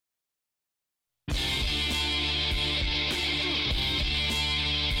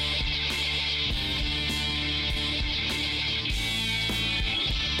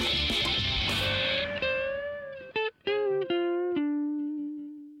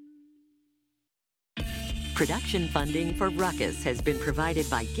Production funding for Ruckus has been provided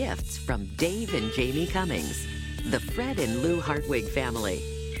by gifts from Dave and Jamie Cummings, the Fred and Lou Hartwig family,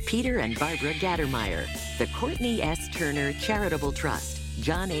 Peter and Barbara Gattermeyer, the Courtney S. Turner Charitable Trust,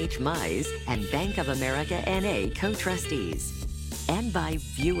 John H. Mize, and Bank of America N.A. co-trustees, and by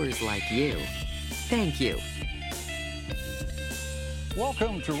viewers like you. Thank you.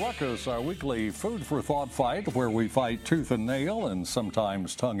 Welcome to Ruckus, our weekly food for thought fight, where we fight tooth and nail and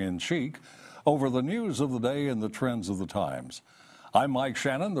sometimes tongue-in-cheek over the news of the day and the trends of the times. I'm Mike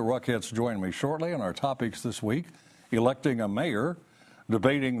Shanin. The Ruckettes join me shortly, and our topics this week: electing a mayor,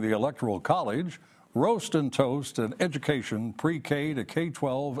 debating the Electoral College, roast and toast, and education pre-K to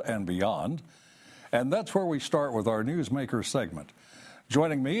K-12 and beyond. And that's where we start with our Newsmaker segment.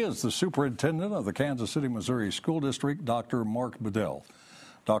 Joining me is the superintendent of the Kansas City, Missouri School District, Dr. Mark Bedell.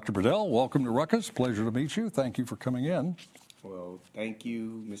 Dr. Bedell, welcome to Ruckus. Pleasure to meet you. Thank you for coming in. Well, thank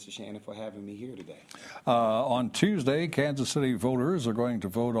you, Mr. Shanin, for having me here today. On Tuesday, Kansas City voters are going to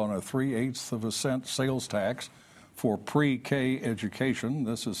vote on a 3/8 of a cent sales tax for pre-K education.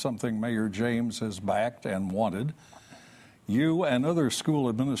 This is something Mayor James has backed and wanted. You and other school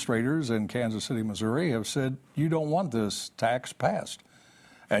administrators in Kansas City, Missouri have said you don't want this tax passed.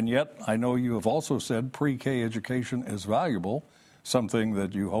 And yet, I know you have also said pre-K education is valuable, something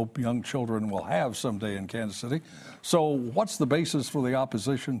that you hope young children will have someday in Kansas City. So what's the basis for the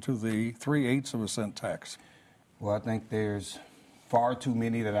opposition to the 3/8 of a cent tax? Well, I think there's far too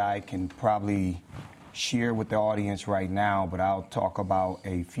many that I can probably share with the audience right now, but I'll talk about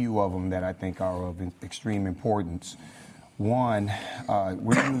a few of them that I think are of extreme importance. One,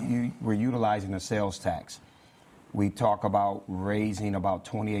 we're utilizing a sales tax. We talk about raising about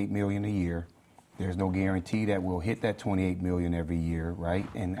 $28 million a year. There's no guarantee that we'll hit that $28 million every year, right?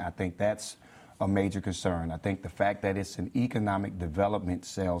 And I think that's a major concern. I think the fact that it's an economic development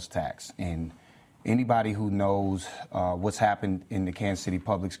sales tax, and anybody who knows what's happened in the Kansas City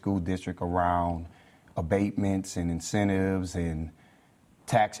Public School District around abatements and incentives and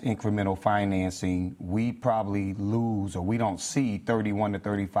tax incremental financing, we probably lose, or we don't see 31 to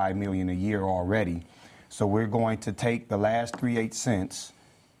 35 million a year already. So we're going to take the last 3/8 cents,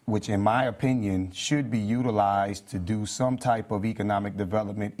 which in my opinion should be utilized to do some type of economic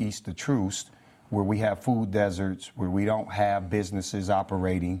development east of Troost, where we have food deserts, where we don't have businesses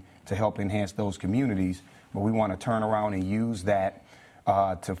operating, to help enhance those communities. But we want to turn around and use that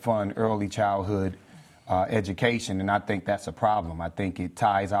to fund early childhood education, and I think that's a problem. I think it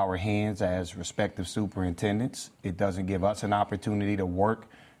ties our hands as respective superintendents. It doesn't give us an opportunity to work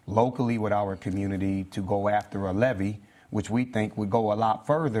locally with our community to go after a levy, which we think would go a lot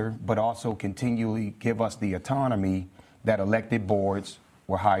further, but also continually give us the autonomy that elected boards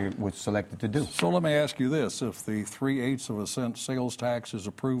were selected to do. So let me ask you this: if the 3/8 of a cent sales tax is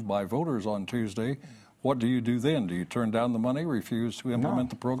approved by voters on Tuesday, what do you do then? Do you turn down the money, refuse to implement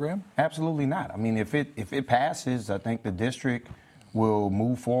the program? Absolutely not. I mean, if it passes, I think the district will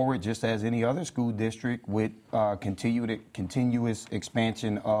move forward just as any other school district with continuous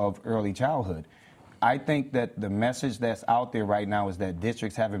expansion of early childhood. I think that the message that's out there right now is that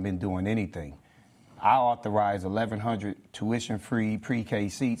districts haven't been doing anything. I authorized 1,100 tuition-free pre-K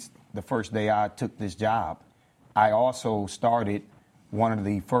seats the first day I took this job. I also started one of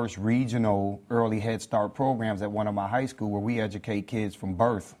the first regional early Head Start programs at one of my high schools, where we educate kids from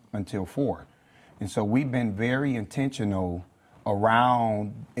birth until 4. And so we've been very intentional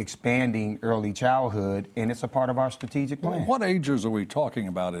around expanding early childhood, and it's a part of our strategic plan. What ages are we talking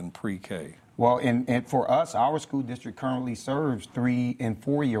about in pre-K? Well, and for us, our school district currently serves 3- and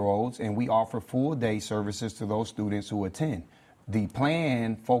 4-year-olds, and we offer full-day services to those students who attend. The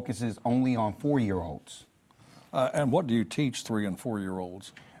plan focuses only on 4-year-olds. And what do you teach 3- and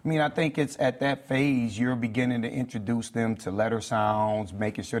 4-year-olds? I mean, I think it's at that phase you're beginning to introduce them to letter sounds,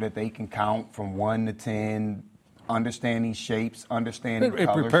 making sure that they can count from 1 to 10, understanding shapes, understanding colors.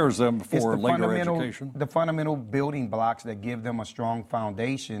 It prepares them for later education? The fundamental building blocks that give them a strong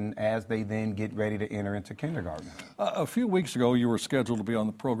foundation as they then get ready to enter into kindergarten. A few weeks ago, you were scheduled to be on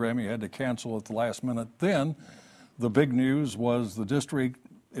the program. You had to cancel at the last minute. Then the big news was the district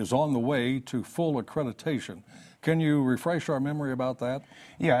is on the way to full accreditation. Can you refresh our memory about that?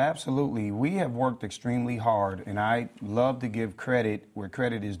 Yeah, absolutely. We have worked extremely hard, and I love to give credit where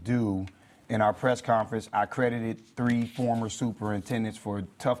credit is due. In our press conference, I credited 3 former superintendents for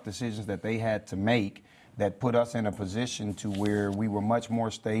tough decisions that they had to make that put us in a position to where we were much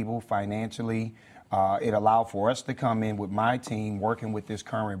more stable financially. It allowed for us to come in with my team working with this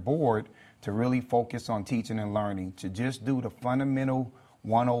current board to really focus on teaching and learning, to just do the fundamental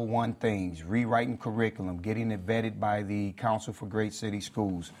 101 things: rewriting curriculum, getting it vetted by the Council for Great City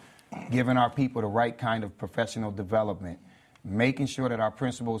Schools, giving our people the right kind of professional development, making sure that our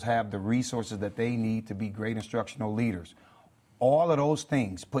principals have the resources that they need to be great instructional leaders. All of those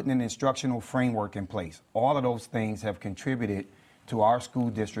things, putting an instructional framework in place, all of those things have contributed to our school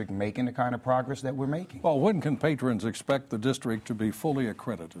district making the kind of progress that we're making. Well, when can patrons expect the district to be fully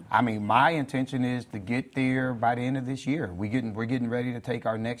accredited? I mean, my intention is to get there by the end of this year. We're getting ready to take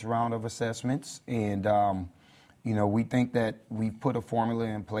our next round of assessments, and you know, we think that we've put a formula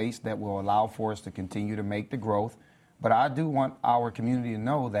in place that will allow for us to continue to make the growth. But I do want our community to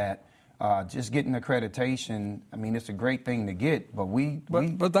know that just getting accreditation, I mean, it's a great thing to get, but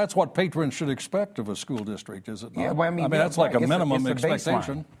But that's what patrons should expect of a school district, is it not? Yeah, well, I mean that's like a minimum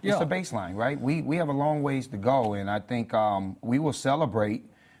expectation. Baseline. Yeah. It's a baseline, right? We have a long ways to go, and I think we will celebrate,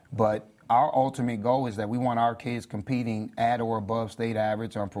 but our ultimate goal is that we want our kids competing at or above state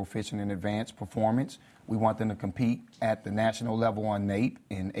average on proficient and advanced performance. We want them to compete at the national level on NAEP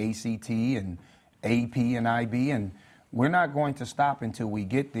and ACT and AP and IB, and we're not going to stop until we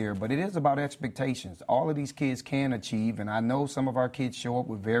get there, but it is about expectations. All of these kids can achieve, and I know some of our kids show up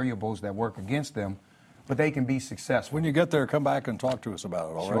with variables that work against them, but they can be successful. When you get there, come back and talk to us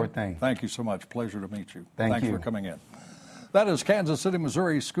about it, all right? Sure thing. Thank you so much. Pleasure to meet you. Thanks for coming in. That is Kansas City,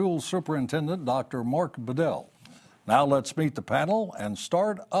 Missouri School Superintendent Dr. Mark Bedell. Now let's meet the panel and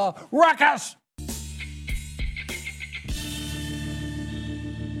start a ruckus!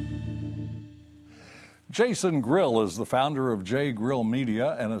 Jason Grill is the founder of J Grill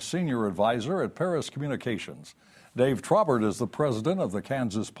Media and a senior advisor at Paris Communications. Dave Trabert is the president of the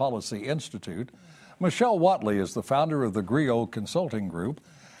Kansas Policy Institute. Michele Watley is the founder of the Griot Consulting Group.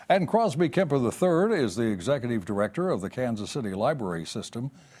 And Crosby Kemper III is the executive director of the Kansas City Library System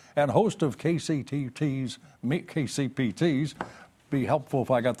and host of KCPT's, be helpful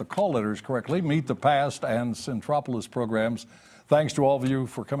if I got the call letters correctly, Meet the Past and Centropolis programs. Thanks to all of you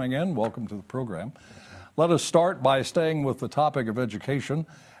for coming in. Welcome to the program. Let us start by staying with the topic of education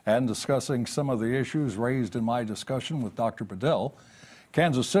and discussing some of the issues raised in my discussion with Dr. Bedell.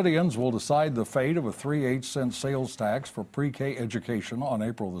 Kansas Cityans will decide the fate of a 3/8-cent sales tax for pre-K education on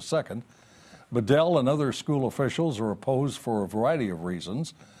April the 2nd. Bedell and other school officials are opposed for a variety of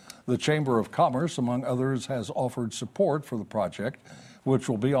reasons. The Chamber of Commerce, among others, has offered support for the project, which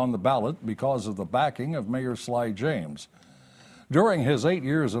will be on the ballot because of the backing of Mayor Sly James. During his 8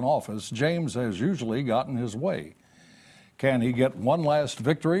 years in office, James has usually gotten his way. Can he get one last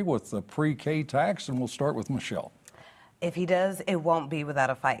victory with the pre-K tax? And we'll start with Michele. If he does, it won't be without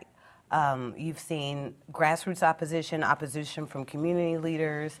a fight. You've seen grassroots opposition from community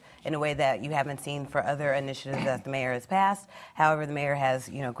leaders in a way that you haven't seen for other initiatives that the mayor has passed. However, the mayor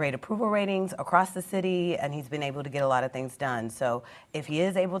has, great approval ratings across the city, and he's been able to get a lot of things done. So if he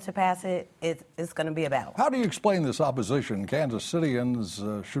is able to pass it, it's going to be a battle. How do you explain this opposition? Kansas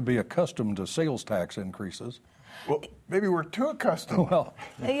Cityans should be accustomed to sales tax increases. Well, maybe we're too accustomed. Well,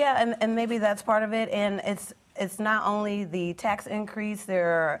 yeah, and maybe that's part of it, and it's not only the tax increase. There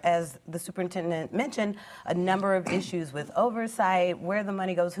are, as the superintendent mentioned, a number of issues with oversight, where the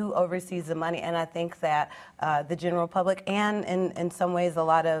money goes, who oversees the money, and I think that the general public and in some ways a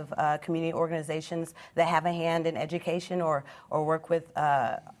lot of community organizations that have a hand in education or work with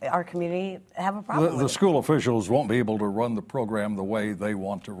our community have a problem with the it. school officials won't be able to run the program the way they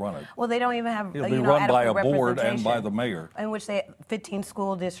want to run it. Well, they don't even have It'll be run by a board and by representation, the mayor. in which 15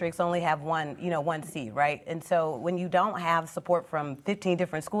 school districts only have one seat, right? And so when you don't have support from 15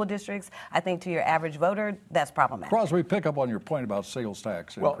 different school districts, I think to your average voter, that's problematic. Crosby, pick up on your point about sales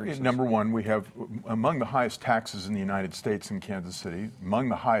tax increases. Well, number one, we have among the highest taxes in the United States in Kansas City, among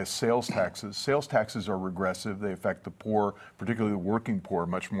the highest sales taxes. Sales taxes are regressive. They affect the poor, particularly the working poor,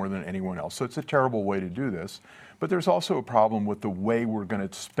 much more than anyone else. So it's a terrible way to do this. But there's also a problem with the way we're going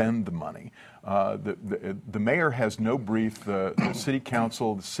to spend the money. The mayor has no brief, the city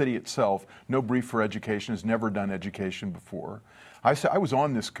council, the city itself, no brief for education, has never done education before. I was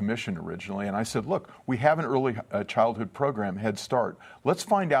on this commission originally, and I said, look, we have an early childhood program, Head Start. Let's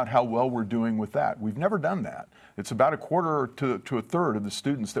find out how well we're doing with that. We've never done that. It's about a quarter to a third of the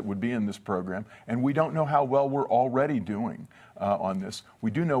students that would be in this program, and we don't know how well we're already doing on this. We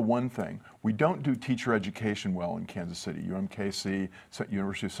do know one thing. We don't do teacher education well in Kansas City. UMKC,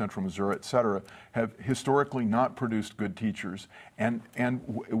 University of Central Missouri, et cetera, have historically not produced good teachers, and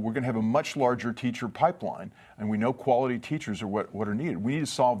we're going to have a much larger teacher pipeline, and we know quality teachers are what are needed. We need to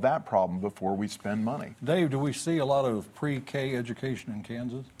solve that problem before we spend money. Dave, do we see a lot of pre-K education in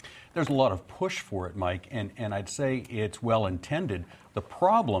Kansas? There's a lot of push for it, Mike, and I'd say it's well intended. The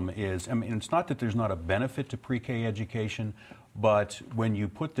problem is, it's not that there's not a benefit to pre-K education, but when you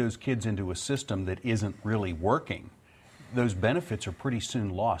put those kids into a system that isn't really working, those benefits are pretty soon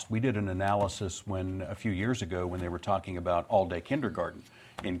lost. We did an analysis a few years ago when they were talking about all-day kindergarten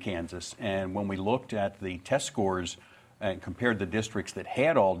in Kansas, and when we looked at the test scores and compared the districts that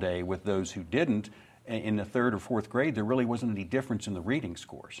had all day with those who didn't, in the 3rd or 4th grade, there really wasn't any difference in the reading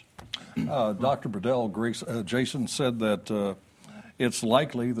scores. Dr. Bedell, Jason said that it's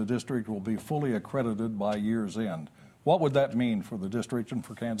likely the district will be fully accredited by year's end. What would that mean for the district and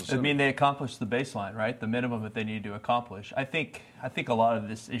for Kansas City? I mean, they accomplished the baseline, right? The minimum that they need to accomplish. I think a lot of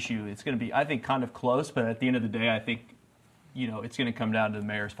this issue, it's going to be, I think, kind of close, but at the end of the day, I think, it's going to come down to the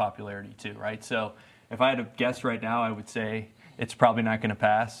mayor's popularity too, right? So if I had to guess right now, I would say it's probably not going to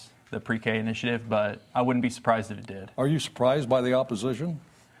pass, the pre-K initiative, but I wouldn't be surprised if it did. Are you surprised by the opposition?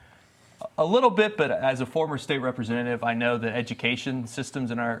 A little bit, but as a former state representative, I know the education systems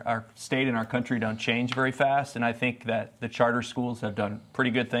in our state and our country don't change very fast, and I think that the charter schools have done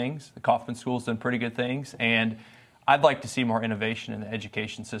pretty good things. The Kaufman School's done pretty good things, and I'd like to see more innovation in the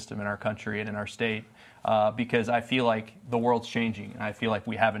education system in our country and in our state because I feel like the world's changing, and I feel like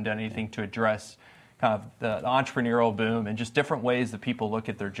we haven't done anything to address kind of the entrepreneurial boom and just different ways that people look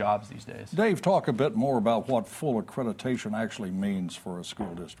at their jobs these days. Dave, talk a bit more about what full accreditation actually means for a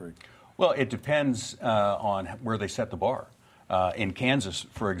school district. Well, it depends on where they set the bar. In Kansas,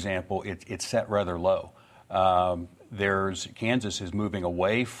 for example, it's set rather low. Kansas is moving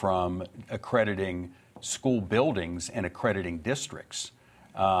away from accrediting school buildings and accrediting districts.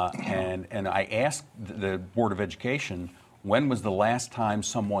 And I asked the Board of Education, when was the last time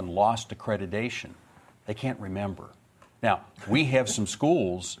someone lost accreditation? They can't remember. Now, we have some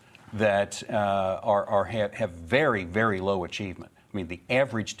schools that have very, very low achievement. I mean, the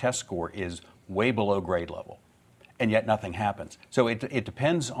average test score is way below grade level, and yet nothing happens. So it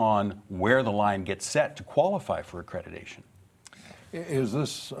depends on where the line gets set to qualify for accreditation. Is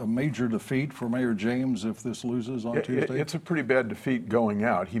this a major defeat for Mayor James if this loses on Tuesday? It's a pretty bad defeat going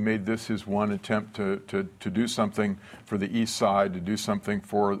out. He made this his one attempt to do something for the East Side, to do something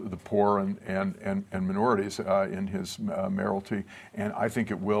for the poor and minorities in his mayoralty, and I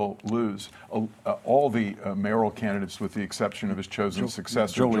think it will lose. All the mayoral candidates, with the exception of his chosen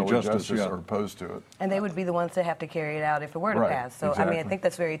successor, Jolie Justice, are opposed to it. And they would be the ones that have to carry it out if it were to Right, pass. So, exactly. I mean, I think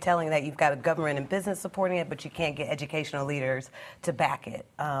that's very telling that you've got a government and business supporting it, but you can't get educational leaders to back it.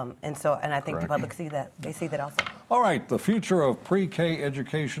 And I think the public see that. They see that also. All right, the future of pre-K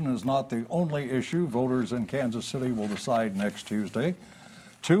education is not the only issue voters in Kansas City will decide next Tuesday.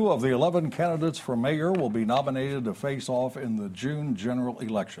 2 of the 11 candidates for mayor will be nominated to face off in the June general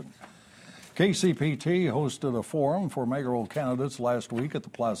election. KCPT hosted a forum for mayoral candidates last week at the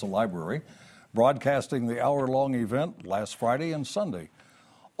Plaza Library, broadcasting the hour-long event last Friday and Sunday.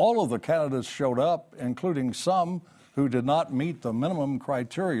 All of the candidates showed up, including some who did not meet the minimum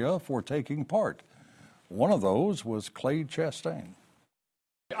criteria for taking part. One of those was Clay Chastain.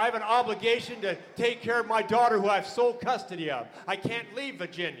 I have an obligation to take care of my daughter who I have sole custody of. I can't leave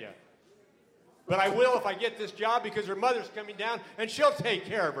Virginia. But I will if I get this job because her mother's coming down and she'll take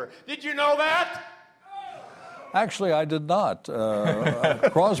care of her. Did you know that? Actually, I did not.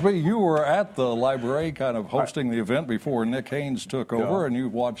 Crosby, you were at the library kind of hosting the event before Nick Haynes took over, and you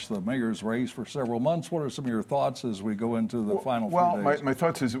watched the mayor's race for several months. What are some of your thoughts as we go into the final few days? My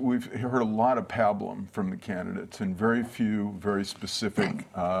thoughts is that we've heard a lot of pablum from the candidates and very few very specific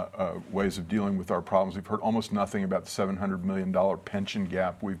ways of dealing with our problems. We've heard almost nothing about the $700 million pension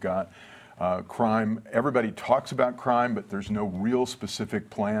gap we've got. Crime, everybody talks about crime, but there's no real specific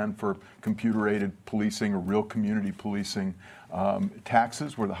plan for computer-aided policing or real community policing.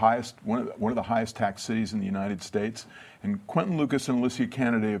 Taxes, we're the highest, one of the highest tax cities in the United States. And Quentin Lucas and Alicia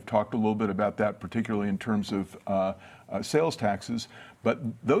Kennedy have talked a little bit about that, particularly in terms of sales taxes. But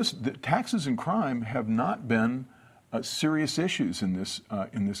the taxes and crime have not been serious issues in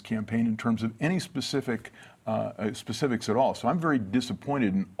this campaign in terms of any specifics at all. So I'm very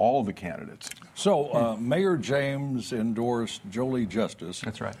disappointed in all the candidates. So Mayor James endorsed Jolie Justice.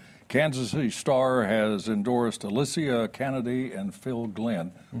 That's right. Kansas City Star has endorsed Alicia Kennedy and Phil Glenn.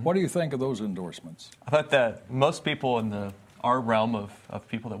 Mm-hmm. What do you think of those endorsements? I thought that most people in our realm of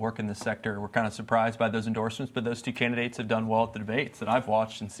people that work in this sector were kind of surprised by those endorsements, but those 2 candidates have done well at the debates that I've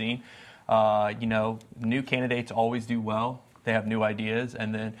watched and seen. New candidates always do well. They have new ideas.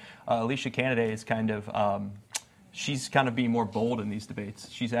 And then Alicia Kennedy is she's kind of being more bold in these debates.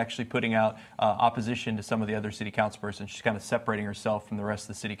 She's actually putting out opposition to some of the other city councilpersons. She's kind of separating herself from the rest of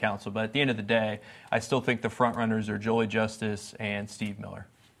the city council. But at the end of the day, I still think the front runners are Jolie Justice and Steve Miller.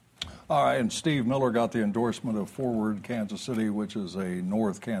 All right, and Steve Miller got the endorsement of Forward Kansas City, which is a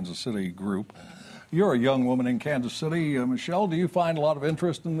North Kansas City group. You're a young woman in Kansas City. Michele, do you find a lot of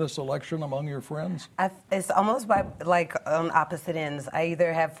interest in this election among your friends? It's almost on opposite ends. I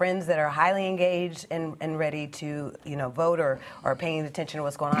either have friends that are highly engaged and ready to, vote or paying attention to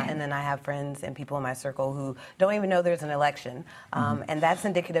what's going on, and then I have friends and people in my circle who don't even know there's an election. And that's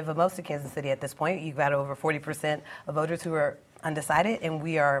indicative of most of Kansas City at this point. You've got over 40% of voters who are undecided, and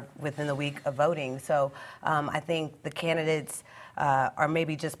we are within the week of voting. So I think the candidates are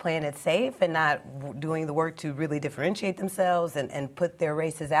maybe just playing it safe and not doing the work to really differentiate themselves and put their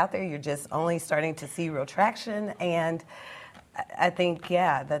races out there. You're just only starting to see real traction, and I think,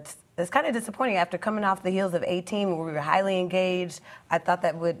 that's kind of disappointing. After coming off the heels of 2018, where we were highly engaged, I thought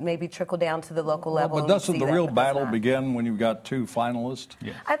that would maybe trickle down to the local level. But doesn't the real battle begin when you've got two finalists?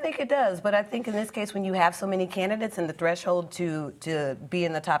 Yeah. I think it does, but I think in this case, when you have so many candidates and the threshold to be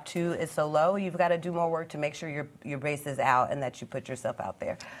in the top two is so low, you've got to do more work to make sure your base is out and that you put yourself out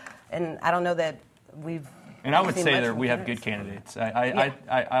there. And I don't know that we've. And I would say that we have good candidates.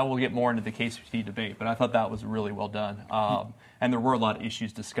 I will get more into the KCPS debate, but I thought that was really well done. And there were a lot of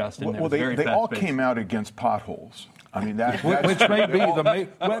issues discussed. And they all came out against potholes. I mean, which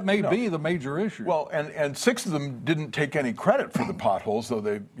may be the major issue. Well, and 6 of them didn't take any credit for the potholes, though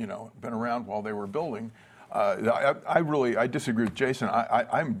they've been around while they were building. I disagree with Jason.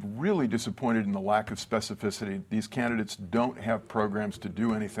 I'm really disappointed in the lack of specificity. These candidates don't have programs to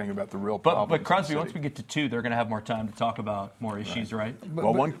do anything about the real problems. But Crosby, once we get to 2, they're going to have more time to talk about more issues, right?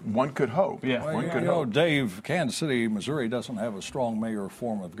 Well, one could hope. Yeah. One could hope. Dave, Kansas City, Missouri doesn't have a strong mayor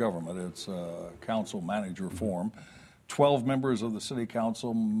form of government. It's a council manager form. 12 members of the city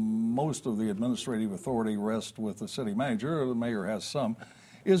council. Most of the administrative authority rests with the city manager. The mayor has some.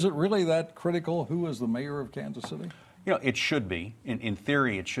 Is it really that critical who is the mayor of Kansas City? It should be. In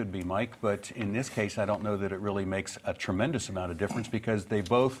theory, it should be, Mike. But in this case, I don't know that it really makes a tremendous amount of difference because they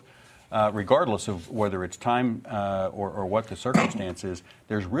both, regardless of whether it's time or what the circumstance is,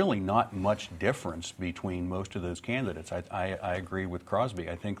 there's really not much difference between most of those candidates. I agree with Crosby.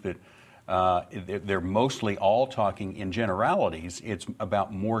 I think that they're mostly all talking in generalities. It's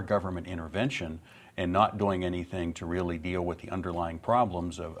about more government intervention and not doing anything to really deal with the underlying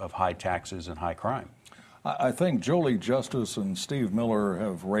problems of high taxes and high crime. I think Jolie Justice and Steve Miller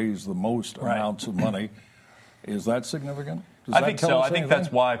have raised the most amounts of money. Is that significant? I think so. I think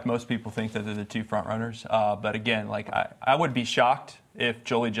that's why most people think that they're the 2 front runners. But again, I would be shocked if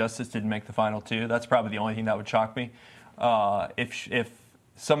Jolie Justice didn't make the final 2. That's probably the only thing that would shock me. If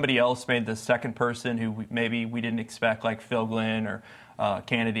somebody else made the second person who maybe we didn't expect, like Phil Glenn or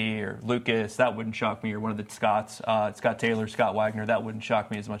Kennedy or Lucas, that wouldn't shock me, or one of the Scotts, Scott Taylor, Scott Wagner, that wouldn't shock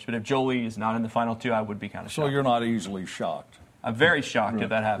me as much. But if Jolie is not in the final 2, I would be kind of shocked. So you're not easily shocked? I'm very shocked if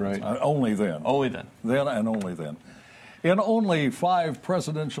that happens. Right. Only then. Only then. Then and only then. In only 5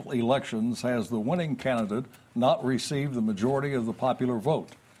 presidential elections has the winning candidate not received the majority of the popular vote.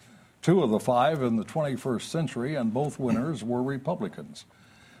 2 of the 5 in the 21st century, and both winners were Republicans.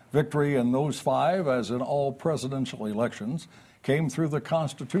 Victory in those 5, as in all presidential elections, came through the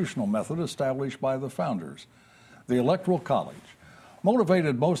constitutional method established by the founders, the Electoral College.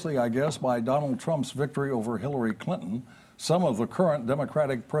 Motivated mostly, I guess, by Donald Trump's victory over Hillary Clinton, some of the current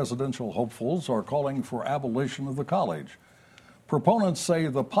Democratic presidential hopefuls are calling for abolition of the college. Proponents say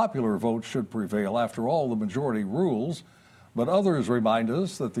the popular vote should prevail. After all, the majority rules. But others remind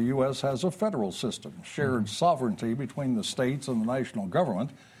us that the U.S. has a federal system, shared sovereignty between the states and the national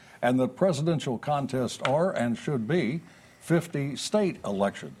government, and that presidential contests are and should be 50 state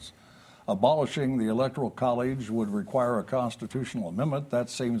elections. Abolishing the Electoral College would require a constitutional amendment. That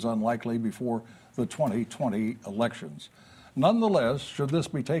seems unlikely before the 2020 elections. Nonetheless, should this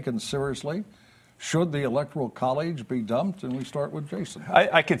be taken seriously? Should the Electoral College be dumped? And we start with Jason.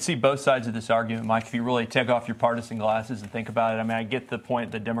 I could see both sides of this argument, Mike, if you really take off your partisan glasses and think about it. I mean, I get the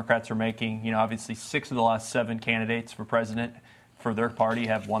point that Democrats are making. Obviously 6 of the last 7 candidates for president for their party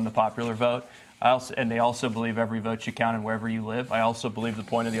have won the popular vote. And they also believe every vote should count and wherever you live. I also believe the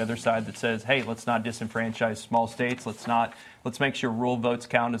point of the other side that says, hey, let's not disenfranchise small states. Let's make sure rural votes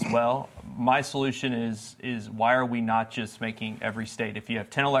count as well. My solution is why are we not just making every state? If you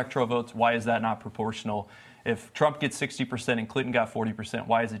have 10 electoral votes, why is that not proportional? If Trump gets 60% and Clinton got 40%,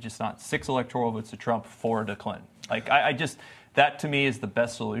 why is it just not 6 electoral votes to Trump, 4 to Clinton? That to me is the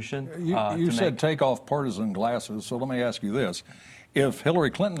best solution. You said take off partisan glasses, so let me ask you this. If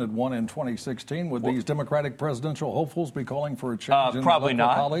Hillary Clinton had won in 2016, would these Democratic presidential hopefuls be calling for a change in probably the Electoral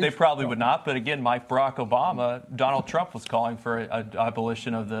not. College? They probably would not. But again, Barack Obama, Donald Trump was calling for an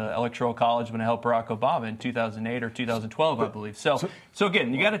abolition of the Electoral College when it helped Barack Obama in 2008 or 2012, I believe. So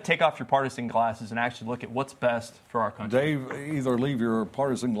again, you got to take off your partisan glasses and actually look at what's best for our country. Dave, either leave your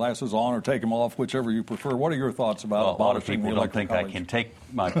partisan glasses on or take them off, whichever you prefer. What are your thoughts about a lot of abolishing people the don't Electoral think College? I can take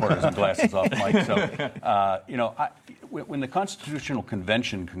my partisan glasses off, Mike. So, when the Constitutional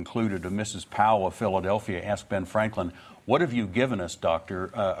Convention concluded, Mrs. Powell of Philadelphia asked Ben Franklin, "What have you given us, Doctor,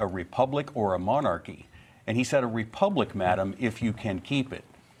 a republic or a monarchy?" And he said, "A republic, madam, if you can keep it."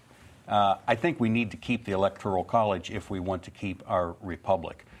 I think we need to keep the Electoral College if we want to keep our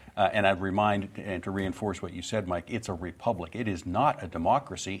republic. And I'd remind and to reinforce what you said, Mike, it's a republic. It is not a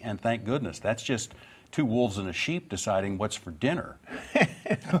democracy, and thank goodness. That's just two wolves and a sheep deciding what's for dinner.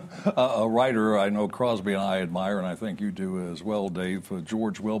 A writer I know Crosby and I admire, and I think you do as well, Dave,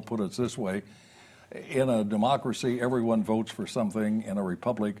 George Will, put it this way: in a democracy, everyone votes for something. In a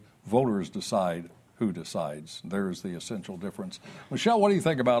republic, voters decide who decides. There's the essential difference. Michele, what do you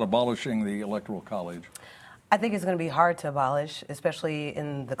think about abolishing the Electoral College? I think it's going to be hard to abolish, especially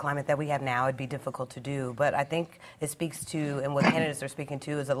in the climate that we have now. It'd be difficult to do. But I think it speaks to, and what candidates are speaking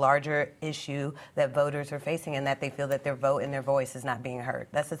to, is a larger issue that voters are facing, and that they feel that their vote and their voice is not being heard.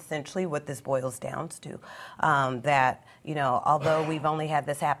 That's essentially what this boils down to. That, although we've only had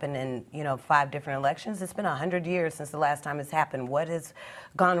this happen in, 5 different elections, it's been 100 years since the last time it's happened. What has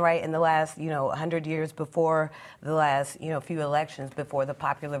gone right in the last, 100 years before the last, few elections, before the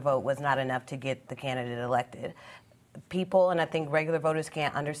popular vote was not enough to get the candidate elected? People, and I think regular voters,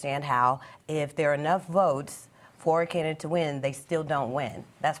 can't understand how, if there are enough votes for a candidate to win, they still don't win.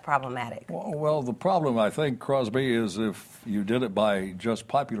 That's problematic. Well, the problem, I think, Crosby, is if you did it by just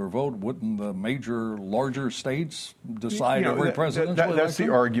popular vote, wouldn't the major, larger states decide every presidential election? That's the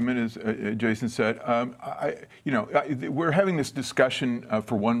argument, as Jason said. We're having this discussion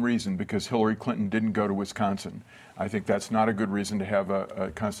for one reason, because Hillary Clinton didn't go to Wisconsin. I think that's not a good reason to have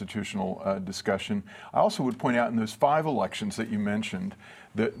a constitutional discussion. I also would point out, in those 5 elections that you mentioned,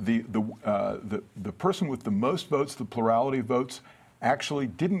 the person with the most votes, the plurality of votes, actually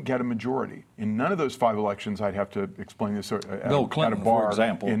didn't get a majority. In none of those 5 elections, I'd have to explain this Bill Clinton, at a bar for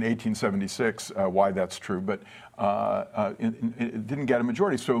example, in 1876 why that's true, but it didn't get a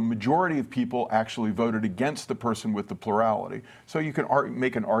majority. So a majority of people actually voted against the person with the plurality. So you can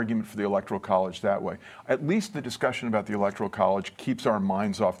make an argument for the Electoral College that way. At least the discussion about the Electoral College keeps our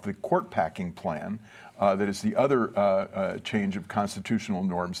minds off the court packing plan. That is the other change of constitutional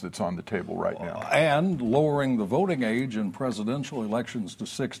norms that's on the table right now. And lowering the voting age in presidential elections to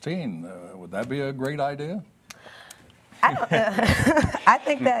 16. Would that be a great idea? I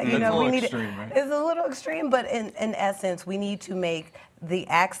think that, we need extreme, right? It's a little extreme, but in essence, we need to make the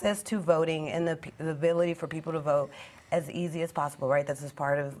access to voting and the ability for people to vote as easy as possible, right? This is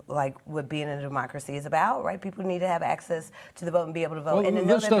part of what being in a democracy is about, right? People need to have access to the vote and be able to vote. Well, and to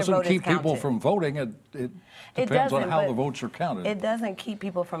know this that their doesn't vote keep is people counted. from voting. It depends on how the votes are counted. It doesn't keep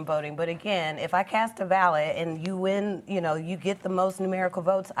people from voting. But again, if I cast a ballot and you win, you get the most numerical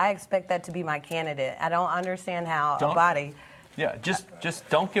votes, I expect that to be my candidate. I don't understand how a body... Yeah, just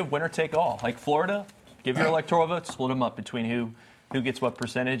don't give winner take all. Like Florida, give your electoral votes, split them up between who gets what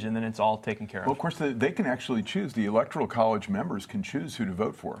percentage, and then it's all taken care of. Well, of course, they can actually choose. The Electoral College members can choose who to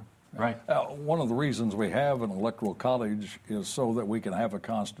vote for. Right. One of the reasons we have an electoral college is so that we can have a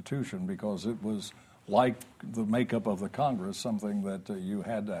constitution, because it was like the makeup of the Congress, something that you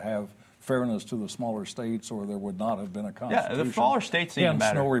had to have fairness to the smaller states, or there would not have been a constitution. Yeah, the smaller states need to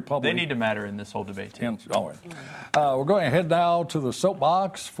matter. No republic. They need to matter in this whole debate, too. All right. We're going to head now to the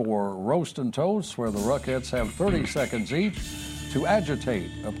soapbox for Roast and Toast, where the Ruckettes have 30 seconds each to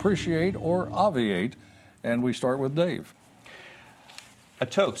agitate, appreciate, or obviate. And we start with Dave. A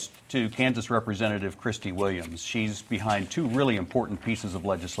toast to Kansas Representative Christy Williams. She's behind 2 really important pieces of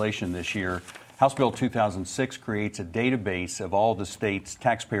legislation this year. House Bill 2006 creates a database of all the state's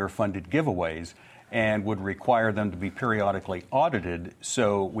taxpayer-funded giveaways and would require them to be periodically audited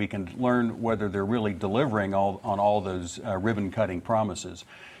so we can learn whether they're really delivering on all those ribbon-cutting promises.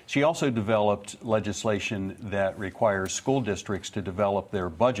 She also developed legislation that requires school districts to develop their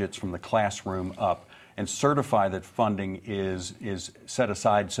budgets from the classroom up and certify that funding is set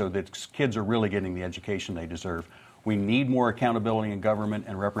aside so that kids are really getting the education they deserve. We need more accountability in government,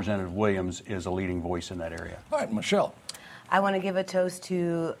 and Representative Williams is a leading voice in that area. All right, Michele. I want to give a toast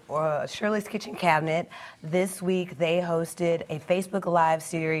to Shirley's Kitchen Cabinet. This week, they hosted a Facebook Live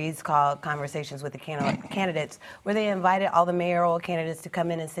series called Conversations with the Candidates, where they invited all the mayoral candidates to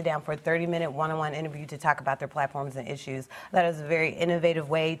come in and sit down for a 30-minute one-on-one interview to talk about their platforms and issues. That is a very innovative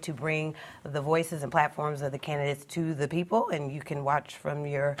way to bring the voices and platforms of the candidates to the people, and you can watch from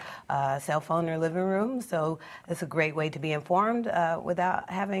your cell phone or living room. So it's a great way to be informed without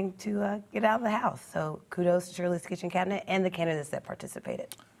having to get out of the house. So kudos to Shirley's Kitchen Cabinet and the candidates that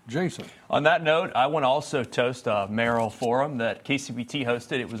participated. Jason. On that note, I want to also toast a mayoral forum that KCPT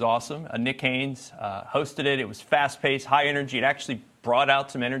hosted. It was awesome. Nick Haynes hosted it. It was fast-paced, high energy. It actually brought out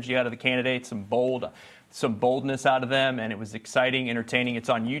some energy out of the candidates, some boldness out of them, and it was exciting, entertaining. It's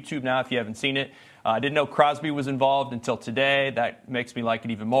on YouTube now if you haven't seen it. I didn't know Crosby was involved until today. That makes me like it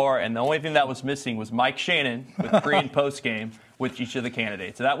even more. And the only thing that was missing was Mike Shanin with pre- and post-game with each of the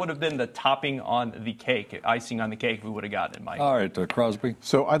candidates. So that would have been the topping on the cake, icing on the cake if we would have gotten it, Mike. All right, Crosby.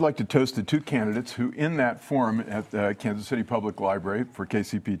 So I'd like to toast the two candidates who, in that forum at the Kansas City Public Library for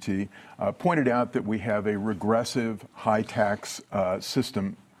KCPT, pointed out that we have a regressive, high-tax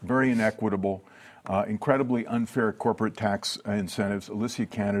system, very inequitable, incredibly unfair corporate tax incentives. Alicia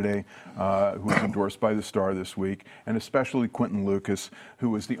Canaday, who was endorsed by the Star this week, and especially Quentin Lucas,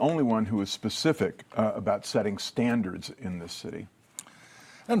 who was the only one who was specific about setting standards in this city.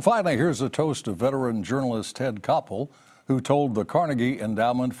 And finally, here's a toast to veteran journalist Ted Koppel, who told the Carnegie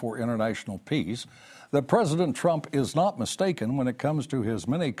Endowment for International Peace that President Trump is not mistaken when it comes to his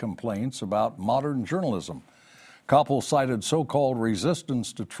many complaints about modern journalism. Koppel cited so-called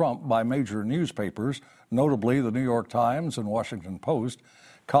resistance to Trump by major newspapers, notably the New York Times and Washington Post.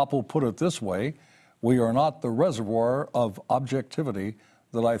 Koppel put it this way: "We are not the reservoir of objectivity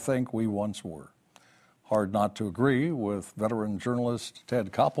that I think we once were." Hard not to agree with veteran journalist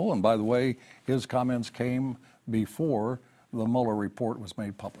Ted Koppel, and by the way, his comments came before the Mueller report was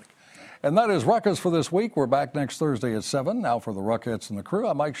made public. And that is Ruckus for this week. We're back next Thursday at 7. Now for the Ruckettes and the crew,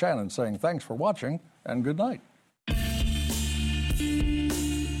 I'm Mike Shanin saying thanks for watching and good night.